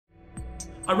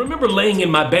I remember laying in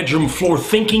my bedroom floor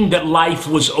thinking that life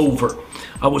was over.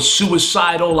 I was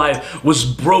suicidal. I was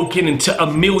broken into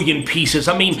a million pieces.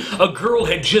 I mean, a girl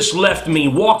had just left me,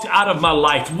 walked out of my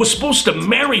life, was supposed to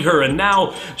marry her, and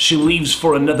now she leaves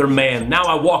for another man. Now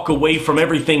I walk away from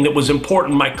everything that was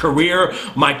important: my career,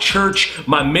 my church,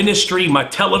 my ministry, my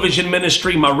television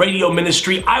ministry, my radio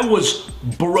ministry. I was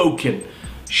broken,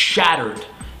 shattered,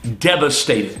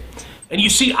 devastated. And you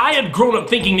see, I had grown up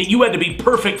thinking that you had to be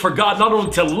perfect for God, not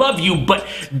only to love you, but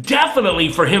definitely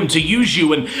for Him to use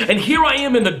you. And here I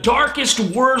am in the darkest,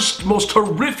 worst, most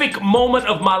horrific moment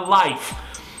of my life.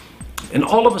 And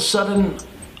all of a sudden,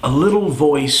 a little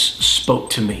voice spoke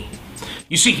to me.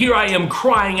 You see, here I am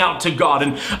crying out to God.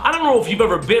 And I don't know if you've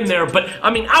ever been there, but I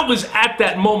mean, I was at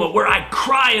that moment where I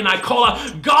cry and I call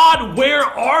out, God, where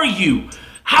are you?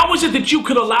 How is it that you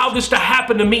could allow this to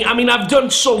happen to me? I mean, I've done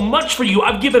so much for you.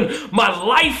 I've given my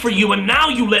life for you, and now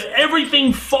you let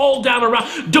everything fall down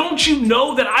around. Don't you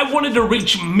know that I wanted to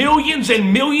reach millions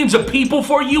and millions of people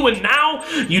for you, and now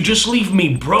you just leave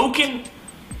me broken?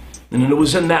 And it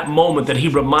was in that moment that He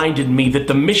reminded me that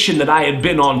the mission that I had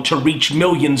been on to reach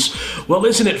millions, well,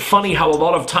 isn't it funny how a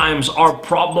lot of times our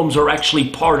problems are actually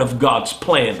part of God's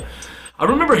plan? I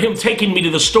remember Him taking me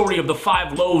to the story of the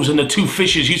 5 loaves and the 2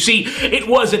 fishes. You see, it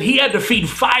was that He had to feed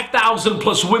 5,000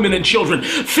 plus women and children,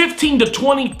 15 to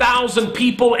 20,000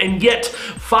 people, and yet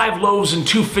 5 loaves and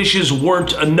 2 fishes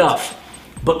weren't enough.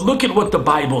 But look at what the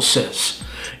Bible says.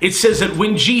 It says that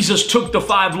when Jesus took the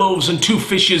 5 loaves and 2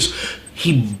 fishes,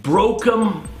 He broke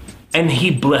them and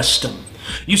He blessed them.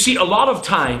 You see, a lot of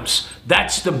times,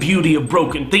 that's the beauty of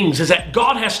broken things, is that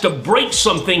God has to break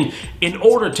something in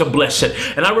order to bless it.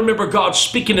 And I remember God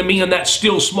speaking to me in that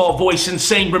still small voice and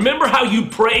saying, remember how you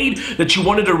prayed that you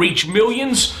wanted to reach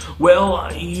millions?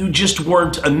 Well, you just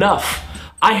weren't enough.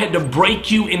 I had to break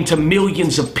you into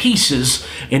millions of pieces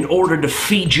in order to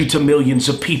feed you to millions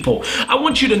of people. I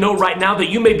want you to know right now that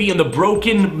you may be in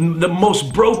the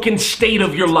most broken state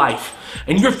of your life.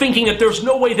 And you're thinking that there's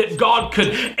no way that God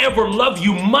could ever love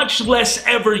you, much less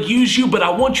ever use you. But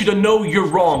I want you to know you're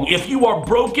wrong. If you are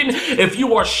broken, if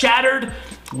you are shattered,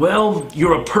 well,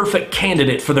 you're a perfect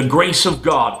candidate for the grace of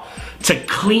God to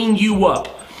clean you up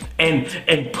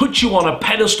and put you on a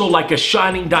pedestal like a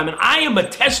shining diamond. I am a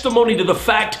testimony to the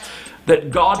fact that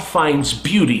God finds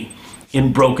beauty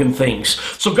in broken things.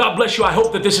 So God bless you. I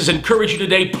hope that this has encouraged you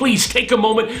today. Please take a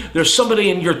moment. There's somebody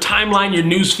in your timeline, your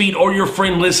news feed, or your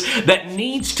friend list that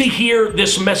needs to hear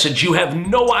this message. You have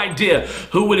no idea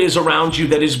who it is around you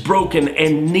that is broken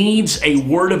and needs a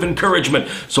word of encouragement.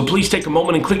 So please take a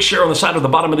moment and click share on the side of the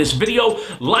bottom of this video.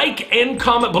 Like and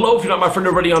comment below. If you're not my friend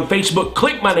already on Facebook,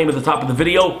 click my name at the top of the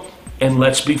video and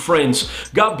let's be friends.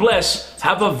 God bless.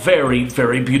 Have a very,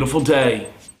 very beautiful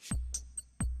day.